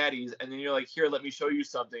leather daddies, and then you're like, here, let me show you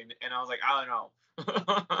something, and I was like, I don't know.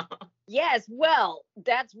 Yes, well,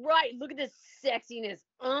 that's right. Look at this sexiness.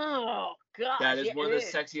 Oh gosh, that is one of the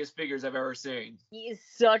sexiest figures I've ever seen. He is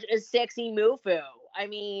such a sexy mofo. I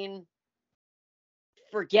mean,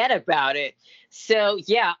 forget about it. So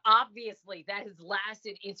yeah, obviously that has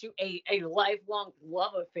lasted into a lifelong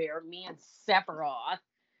love affair, me and Sephiroth.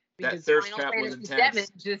 That thirst trap was intense.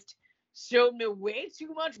 Just showed me way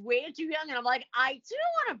too much, way too young. And I'm like, I do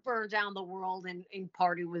want to burn down the world and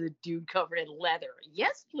party with a dude covered in leather.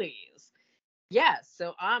 Yes, please. Yes.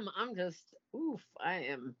 So I'm just oof.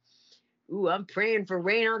 I'm praying for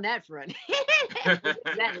rain on that front.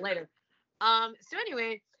 That later. So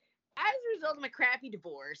anyway, as a result of my crappy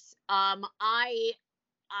divorce, and I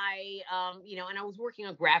was working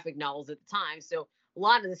on graphic novels at the time, so a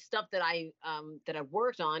lot of the stuff that I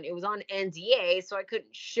worked on, it was on NDA, so I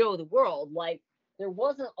couldn't show the world. Like there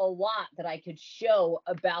wasn't a lot that I could show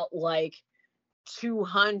about like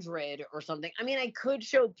 200 or something. I mean, I could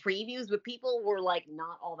show previews, but people were like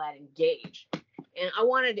not all that engaged. And I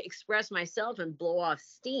wanted to express myself and blow off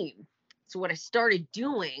steam. So what I started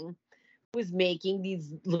doing was making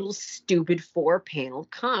these little stupid 4-panel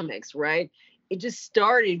comics, right? It just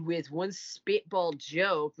started with one spitball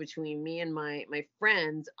joke between me and my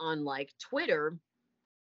friends on like Twitter,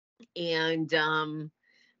 and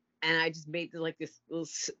I just made like this little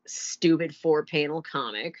stupid 4-panel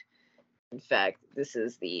comic. In fact, this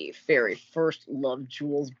is the very first Love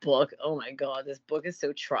Jules book. Oh my god, this book is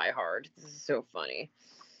so try hard. This is so funny.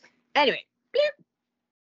 Anyway, bleep.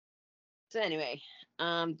 So anyway,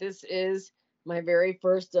 this is my very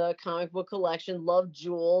first comic book collection, Love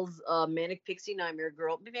Jules, Manic Pixie Nightmare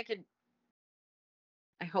Girl. Maybe I could.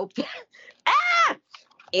 I hope that. Ah,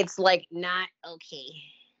 it's like not okay.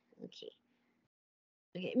 Okay.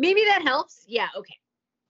 Okay. Maybe that helps. Yeah. Okay.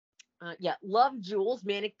 Yeah. Love Jules,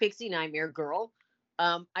 Manic Pixie Nightmare Girl.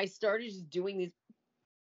 I started just doing these.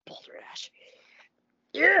 Balderdash.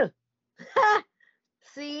 Yeah.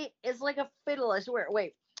 See, it's like a fiddle. I swear.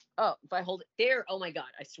 Wait. Oh, if I hold it there, oh my god,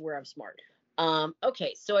 I swear I'm smart.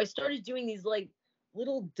 Okay, so I started doing these like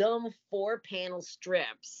little dumb 4-panel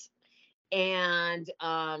strips, and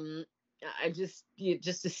I just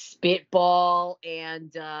to spitball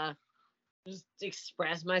and just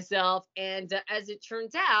express myself. And as it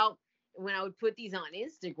turns out, when I would put these on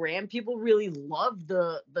Instagram, people really loved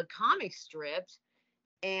the comic strips,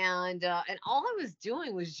 and all I was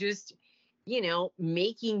doing was just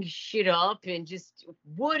making shit up and just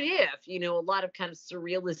what if, a lot of kind of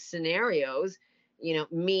surrealist scenarios.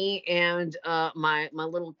 Me and my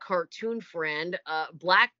little cartoon friend,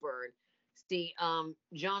 Blackbird. See,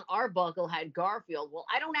 John Arbuckle had Garfield. Well,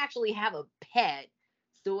 I don't actually have a pet.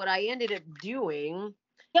 So what I ended up doing,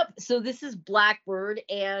 yep. So this is Blackbird,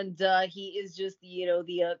 and he is just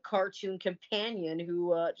the cartoon companion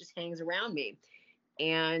who just hangs around me.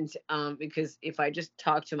 And because if I just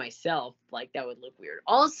talk to myself, like that would look weird.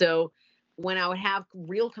 Also, when I would have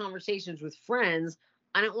real conversations with friends,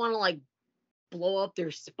 I don't want to like blow up their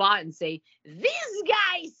spot and say this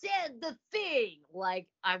guy said the thing. Like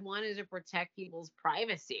I wanted to protect people's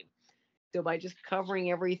privacy. So by just covering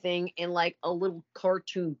everything in like a little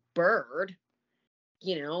cartoon bird,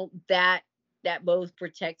 that both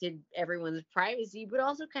protected everyone's privacy, but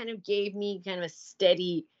also kind of gave me kind of a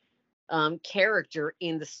steady character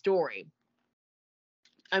in the story.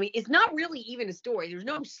 I mean, it's not really even a story. There's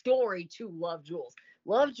no story to Love Jules.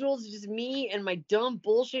 Love Jules is just me and my dumb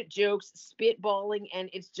bullshit jokes, spitballing, and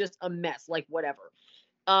it's just a mess. Like whatever.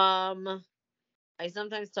 I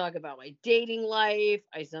sometimes talk about my dating life.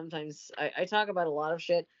 I talk about a lot of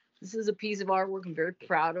shit. This is a piece of artwork I'm very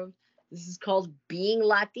proud of. This is called Being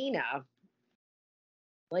Latina.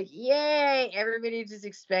 Like, yay! Everybody just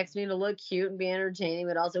expects me to look cute and be entertaining,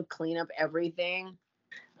 but also clean up everything.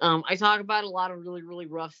 I talk about a lot of really, really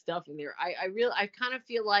rough stuff in there. I kind of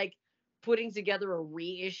feel like putting together a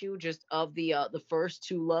reissue just of the first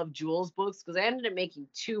two Love Jules books, because I ended up making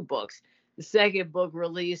 2 books. The second book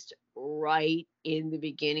released right in the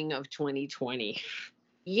beginning of 2020.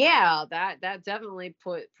 Yeah, that definitely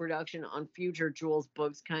put production on future Jules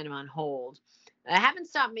books kind of on hold. I haven't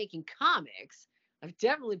stopped making comics. I've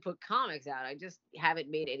definitely put comics out. I just haven't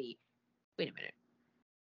made any. Wait a minute.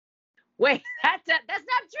 Wait, that's not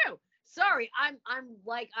true. Sorry, I'm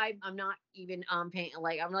not even paying,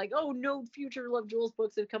 like I'm like, oh no, future Love Jules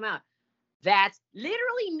books have come out. That's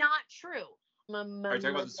literally not true. Are you talking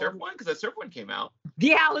about the surf one? Because the surf one came out.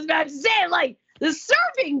 Yeah, I was about to say, like, the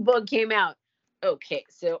surfing book came out. Okay,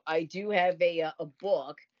 so I do have a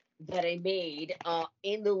book that I made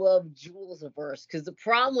in the Love Jules verse, because the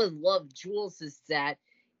problem with Love Jules is that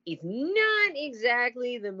it's not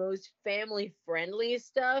exactly the most family friendly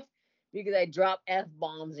stuff, because I drop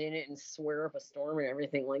F-bombs in it and swear up a storm and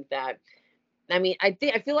everything like that. I mean, I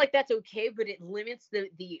feel like that's okay, but it limits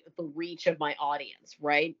the reach of my audience,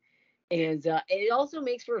 right? And it also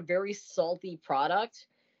makes for a very salty product.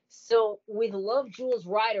 So with Love Jules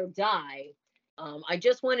Ride or Die, I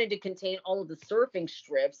just wanted to contain all of the surfing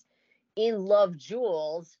strips in Love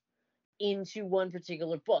Jules, into one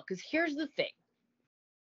particular book. Because here's the thing.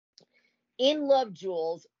 In Love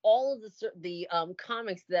Jewels, all of the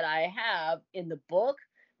comics that I have in the book,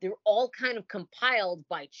 they're all kind of compiled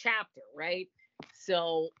by chapter, right?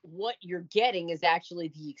 So what you're getting is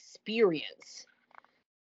actually the experience.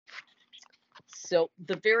 So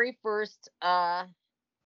the very first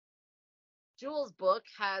Jewels book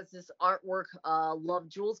has this artwork, Love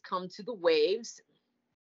Jewels Come to the Waves.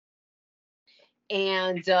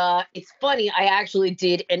 And it's funny, I actually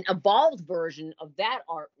did an evolved version of that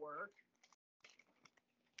artwork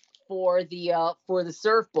for the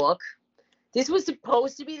surf book. This was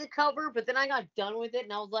supposed to be the cover, but then I got done with it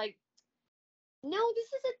and I was like, no, this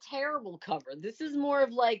is a terrible cover. This is more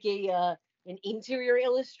of like an interior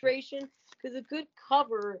illustration, because a good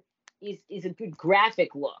cover is a good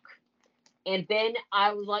graphic look. And then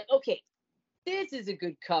I was like, okay, this is a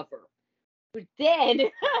good cover. But then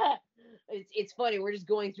it's funny, we're just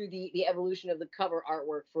going through the evolution of the cover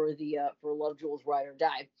artwork for the for Love Jewels Ride or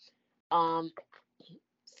Die.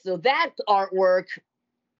 So that artwork,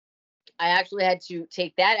 I actually had to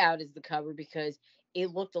take that out as the cover because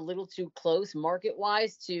it looked a little too close market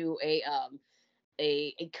wise to a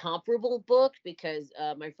comparable book, because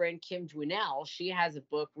my friend Kim Dwinell, she has a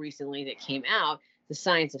book recently that came out, The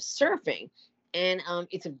Science of Surfing, and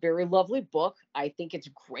it's a very lovely book. I think it's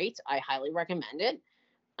great. I highly recommend it.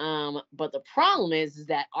 But the problem is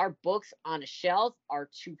that our books on a shelf are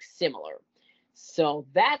too similar. So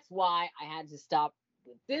that's why I had to stop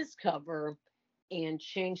with this cover and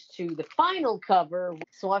change to the final cover.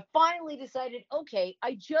 So I finally decided, okay,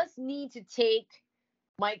 I just need to take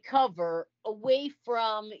my cover away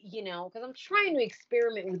from, because I'm trying to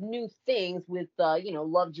experiment with new things with,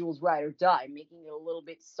 Love Jewels Ride or Die, making it a little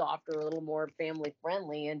bit softer, a little more family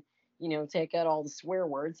friendly, and, take out all the swear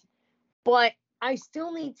words. But I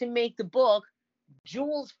still need to make the book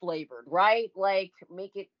Jewels flavored, right? Like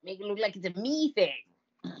make it look like it's a me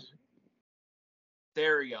thing.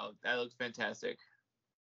 There we go. That looks fantastic.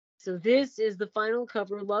 So this is the final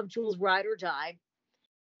cover, Love Jewels Ride or Die.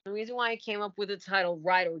 The reason why I came up with the title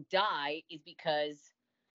Ride or Die is because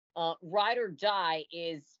Ride or Die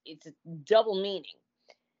it's a double meaning.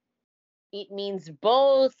 It means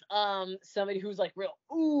both somebody who's like real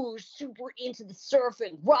super into the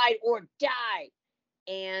surfing, ride or die.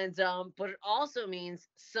 And but it also means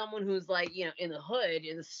someone who's like, in the hood,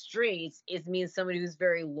 in the streets. It means somebody who's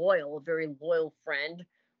very loyal, a very loyal friend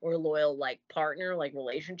or loyal like partner, like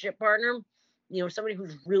relationship partner. Somebody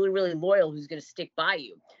who's really, really loyal, who's gonna stick by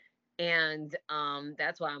you. And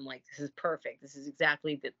that's why I'm like, this is perfect. This is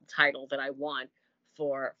exactly the title that I want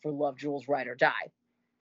for Love Jewels Ride or Die.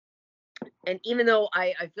 And even though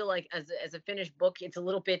I feel like as a finished book, it's a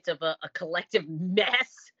little bit of a collective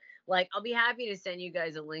mess. Like, I'll be happy to send you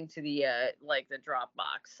guys a link to the the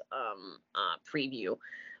Dropbox preview.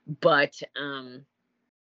 But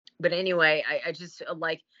anyway, I just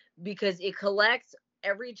like, because it collects,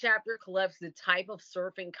 every chapter collects the type of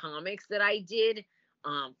surfing comics that I did.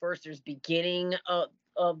 First there's beginning of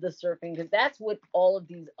the surfing, because that's what all of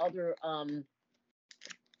these other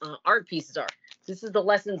art pieces are. This is the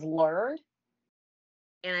lessons learned.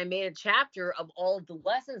 And I made a chapter of all of the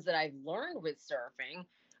lessons that I've learned with surfing.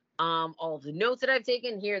 All of the notes that I've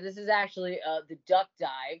taken here. This is actually the duck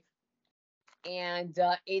dive, and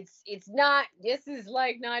it's not. This is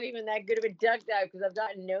like not even that good of a duck dive, because I've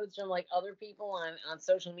gotten notes from like other people on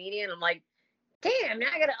social media, and I'm like, damn, now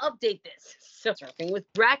I gotta update this. So surfing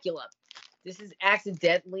with Dracula. This is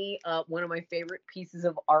accidentally one of my favorite pieces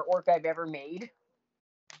of artwork I've ever made.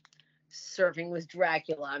 Surfing with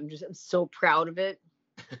Dracula. I'm so proud of it.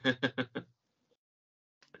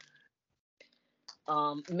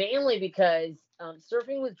 Mainly because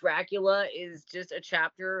Surfing with Dracula is just a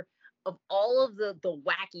chapter of all of the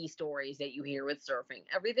wacky stories that you hear with surfing.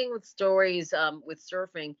 Everything with stories with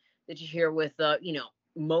surfing that you hear with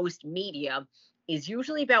most media is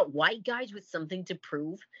usually about white guys with something to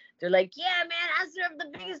prove. They're like, yeah, man, I surfed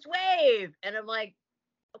the biggest wave. And I'm like,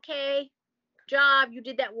 okay, job, you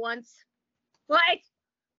did that once. What?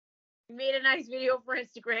 You made a nice video for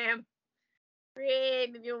Instagram.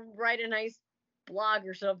 Maybe you'll write a nice blog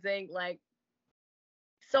or something. Like,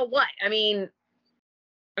 so what? I mean,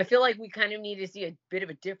 I feel like we kind of need to see a bit of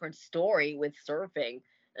a different story with surfing.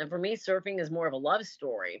 And for me, surfing is more of a love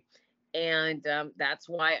story. And that's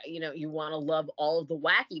why, you want to love all of the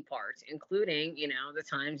wacky parts, including, the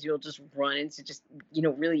times you'll just run into just,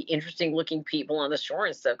 really interesting looking people on the shore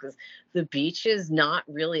and stuff. Because the beach is not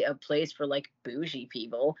really a place for like bougie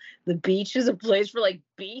people. The beach is a place for like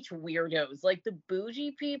beach weirdos. Like the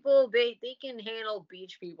bougie people, they can handle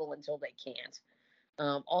beach people until they can't.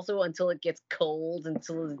 Also, until it gets cold,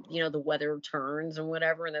 until the weather turns and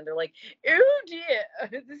whatever, and then they're like, "Oh dear,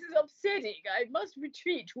 this is upsetting. I must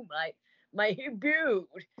retreat to my abode."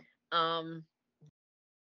 Um,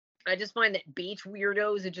 I just find that beach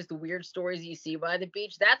weirdos and just the weird stories you see by the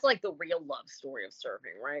beach. That's like the real love story of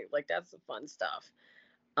surfing, right? Like that's the fun stuff.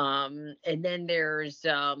 And then there's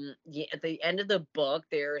yeah, at the end of the book,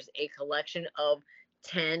 there's a collection of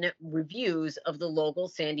 10 reviews of the local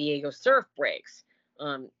San Diego surf breaks.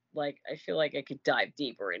 Like I feel like I could dive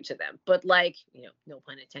deeper into them, but like, no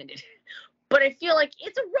pun intended. But I feel like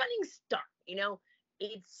it's a running start.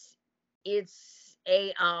 It's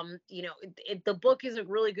a the book is a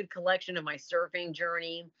really good collection of my surfing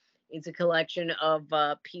journey. It's a collection of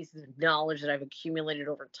pieces of knowledge that I've accumulated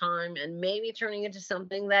over time, and maybe turning into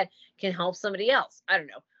something that can help somebody else. I don't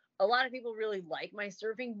know. A lot of people really like my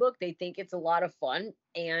surfing book. They think it's a lot of fun,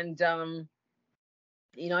 and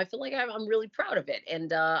I feel like I'm really proud of it,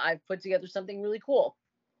 and I've put together something really cool.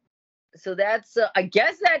 So that's I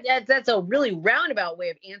guess that's a really roundabout way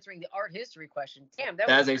of answering the art history question. Damn, that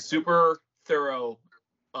That was is a super thorough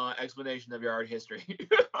explanation of your art history.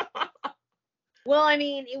 well. I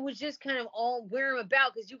mean, it was just kind of all where I'm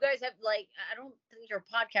about because you guys have like I don't think your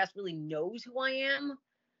podcast really knows who I am,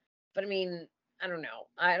 but I mean I don't know.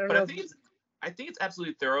 I don't But know. I think it's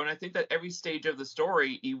absolutely thorough, and I think that every stage of the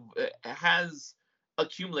story has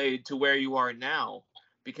accumulated to where you are now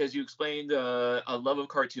because you explained a love of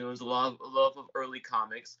cartoons, a love of early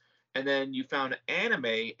comics, and then you found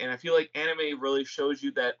anime, and I feel like anime really shows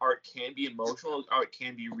you that art can be emotional, art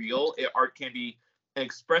can be real, art can be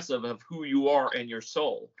expressive of who you are and your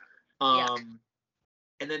soul. Yeah,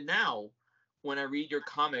 And then now, when I read your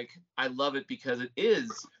comic, I love it because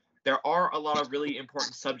there are a lot of really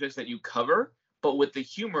important subjects that you cover, but with the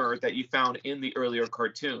humor that you found in the earlier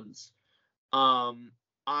cartoons.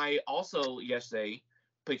 I also yesterday,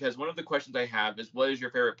 because one of the questions I have is what is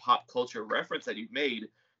your favorite pop culture reference that you've made?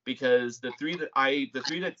 Because the three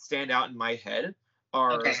that stand out in my head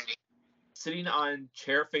are okay. sitting on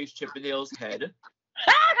Chairface Chippendale's head,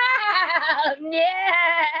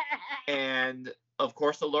 Yeah. and of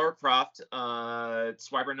course the Lara Croft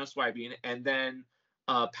Swiper No Swiping, and then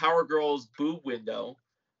Power Girl's boob window.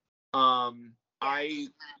 I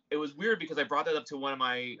It was weird because I brought that up to one of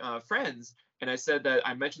my friends, and I said that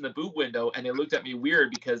I mentioned the boob window, and they looked at me weird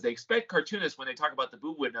because they expect cartoonists when they talk about the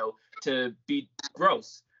boob window to be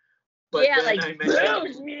gross. But Yeah, then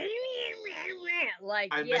like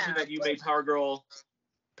I yeah. mentioned that you made Power Girl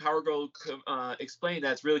explain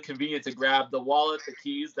that it's really convenient to grab the wallet, the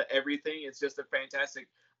keys, the everything. It's just a fantastic.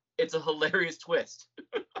 It's a hilarious twist.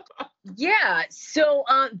 Yeah, so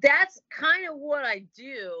that's kind of what I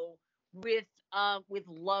do with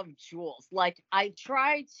Love Jules. Like I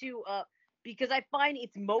try to because I find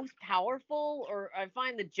it's most powerful, or I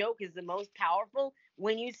find the joke is the most powerful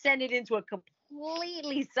when you send it into a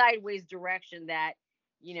completely sideways direction that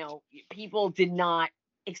people did not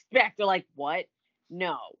expect. They're like, "What?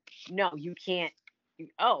 No, no, you can't."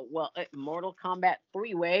 Oh well, Mortal Kombat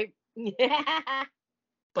 3-way. Yeah,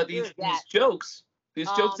 But there's that. these jokes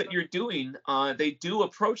Um, that you're doing, they do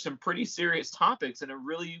approach some pretty serious topics in a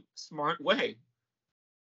really smart way.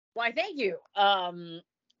 Why, thank you. I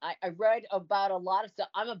read about a lot of stuff.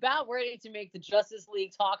 I'm about ready to make the Justice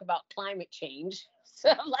League talk about climate change. So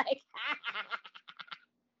I'm like,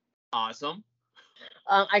 Awesome.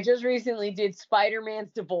 I just recently did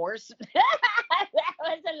Spider-Man's divorce. That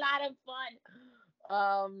was a lot of fun.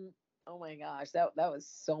 Oh my gosh, that was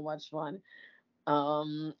so much fun.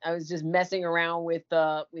 I was just messing around with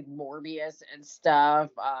Morbius and stuff.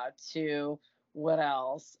 To what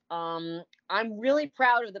else? I'm really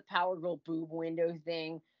proud of the Power Girl boob window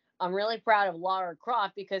thing. I'm really proud of Lara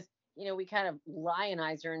Croft because we kind of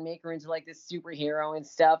lionize her and make her into like this superhero and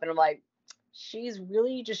stuff. And I'm like, she's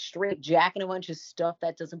really just straight jacking a bunch of stuff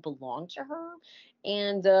that doesn't belong to her.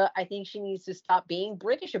 And I think she needs to stop being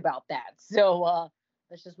British about that. So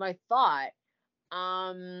that's just my thought.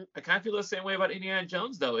 I kind of feel the same way about Indiana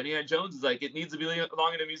Jones, though. Indiana Jones is like, it needs to be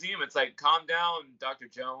long in a museum. It's like, calm down, Dr.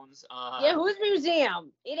 Jones. Yeah, whose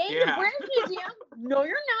museum? It ain't the Yeah. British Museum. No,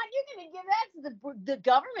 you're not. You're gonna give that to the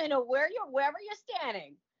government or wherever you're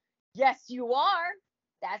standing. Yes, you are.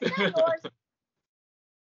 That's not yours.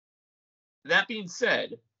 That being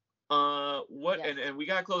said, what Yes. and we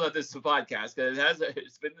gotta close out this podcast because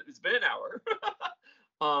it's been an hour.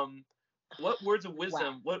 um, what words of Wow.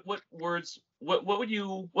 wisdom? What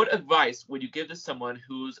advice would you give to someone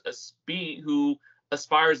who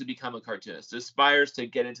aspires to become a cartoonist, aspires to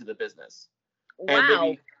get into the business, and Wow.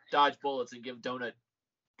 maybe dodge bullets and give donut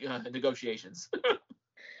negotiations?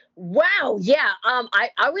 Wow, yeah.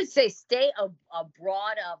 I would say stay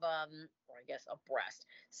abroad of or I guess abreast.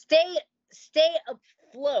 Stay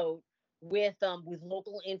afloat with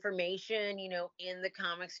local information. In the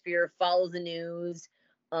comic sphere, follow the news.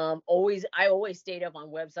 I always stayed up on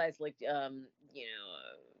websites like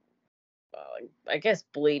I guess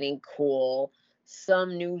Bleeding Cool,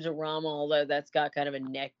 some Newsarama, although that's got kind of a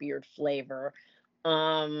neckbeard flavor.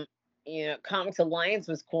 Um, Comics Alliance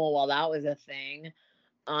was cool while that was a thing.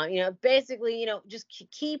 Basically, just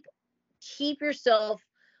keep yourself,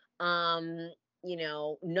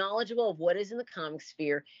 knowledgeable of what is in the comic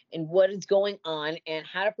sphere and what is going on and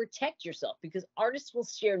how to protect yourself because artists will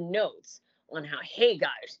share notes on how, hey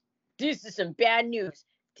guys, this is some bad news.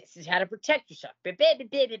 This is how to protect yourself. Blah, blah, blah,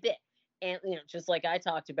 blah, blah, blah. And just like I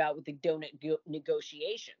talked about with the donut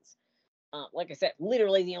negotiations. Like I said,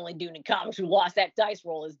 literally the only dude in comics who lost that dice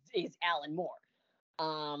roll is Alan Moore.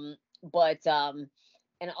 But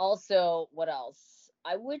and also what else?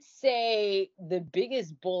 I would say the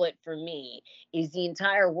biggest bullet for me is the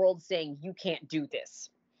entire world saying you can't do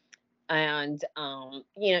this. And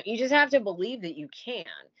you just have to believe that you can.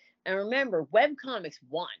 And remember, web comics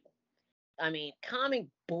won. I mean, comic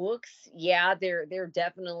books, yeah, they're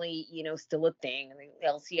definitely, still a thing. I mean,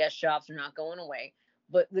 LCS shops are not going away.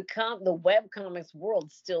 But the web comics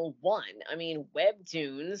world still won. I mean,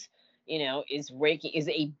 webtoons, is a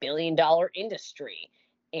 $1 billion industry.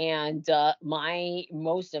 And my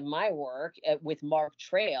most of my work with Mark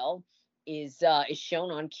Trail is shown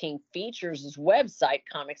on King Features' website,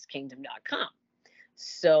 comicskingdom.com.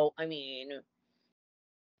 So, I mean,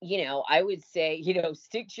 I would say,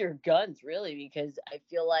 stick to your guns really, because I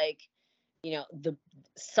feel like, the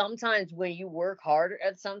sometimes when you work hard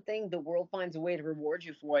at something, the world finds a way to reward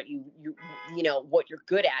you for what what you're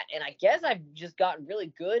good at. And I guess I've just gotten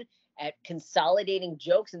really good at consolidating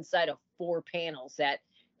jokes inside of 4 panels that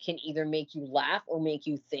can either make you laugh or make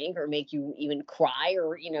you think or make you even cry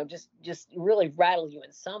or just really rattle you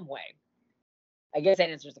in some way. I guess that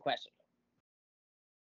answers the question.